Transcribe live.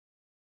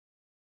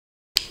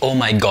Oh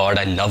my god,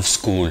 I love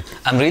school.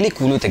 I'm really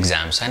cool with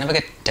exams. I never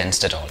get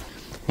tensed at all.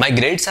 My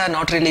grades are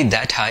not really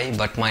that high,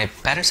 but my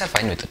parents are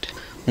fine with it.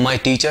 My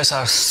teachers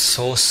are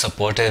so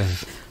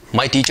supportive.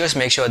 My teachers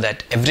make sure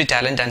that every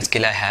talent and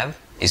skill I have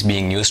is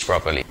being used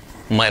properly.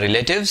 My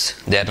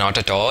relatives, they are not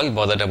at all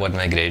bothered about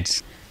my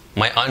grades.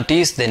 My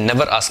aunties, they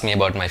never ask me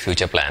about my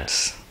future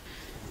plans.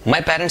 My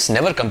parents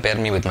never compare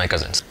me with my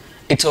cousins.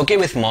 It's okay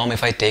with mom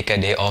if I take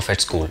a day off at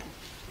school.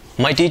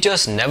 My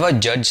teachers never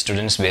judge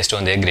students based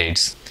on their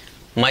grades.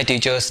 My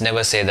teachers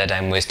never say that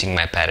I'm wasting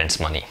my parents'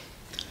 money.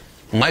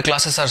 My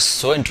classes are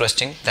so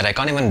interesting that I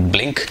can't even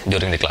blink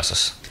during the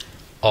classes.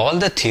 All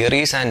the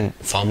theories and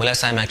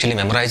formulas I'm actually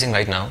memorizing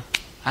right now,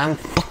 I'm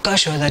pakka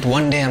sure that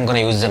one day I'm gonna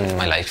use them in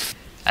my life.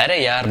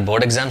 Arey yaar,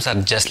 board exams are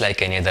just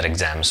like any other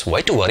exams.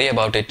 Why to worry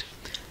about it?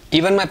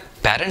 Even my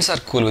parents are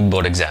cool with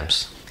board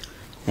exams.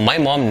 My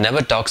mom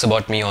never talks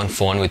about me on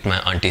phone with my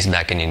aunties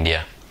back in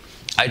India.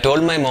 I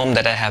told my mom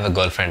that I have a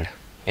girlfriend.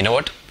 You know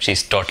what?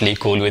 She's totally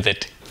cool with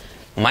it.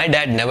 My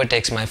dad never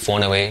takes my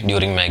phone away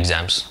during my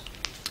exams.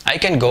 I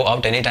can go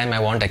out anytime I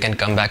want. I can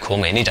come back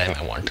home anytime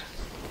I want.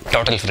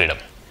 Total freedom.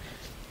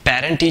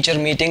 Parent-teacher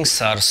meetings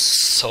are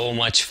so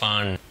much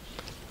fun.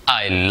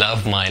 I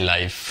love my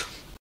life.